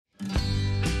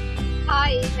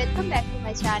Hi, welcome back to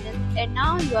my channel, and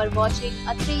now you are watching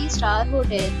a 3-star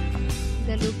hotel.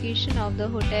 The location of the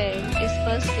hotel is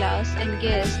first class and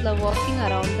guests love walking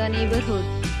around the neighborhood.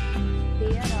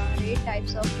 There are 8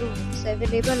 types of rooms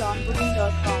available on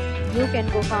Booking.com. You can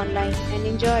book online and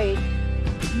enjoy it.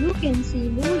 You can see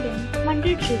more than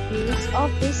 100 reviews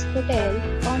of this hotel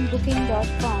on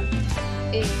Booking.com.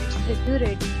 Its review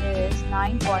rating is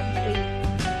 9.3,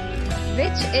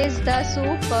 which is the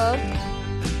superb.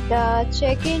 The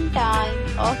check-in time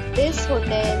of this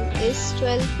hotel is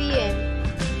 12 p.m.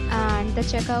 And the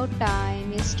checkout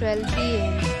time is 12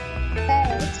 p.m.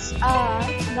 Pets are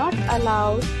not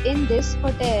allowed in this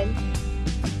hotel.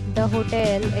 The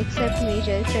hotel accepts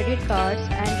major credit cards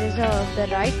and reserves the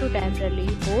right to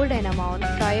temporarily hold an amount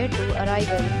prior to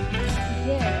arrival.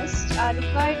 Guests are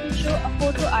required to show a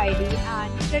photo ID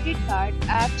and credit card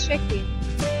at check-in.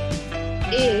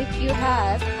 If you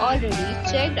have already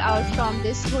checked out from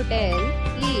this hotel,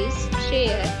 please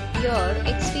share your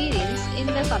experience in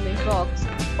the comment box.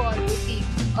 For booking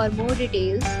or more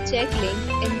details, check link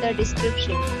in the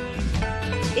description.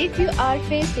 If you are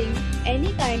facing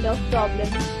any kind of problem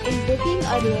in booking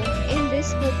a room in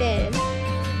this hotel,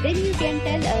 then you can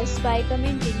tell us by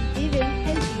commenting. We will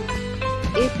help you.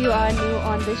 If you are new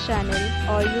on this channel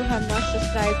or you have not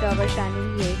subscribed our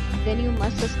channel yet, then you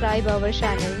must subscribe our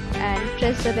channel and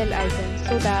press the bell icon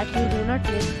so that you do not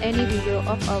miss any video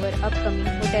of our upcoming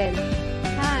hotel.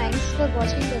 Thanks for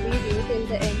watching the video till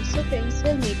the end. So friends,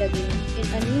 will meet again in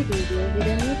a new video with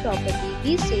a new property.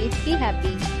 Be safe, be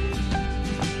happy.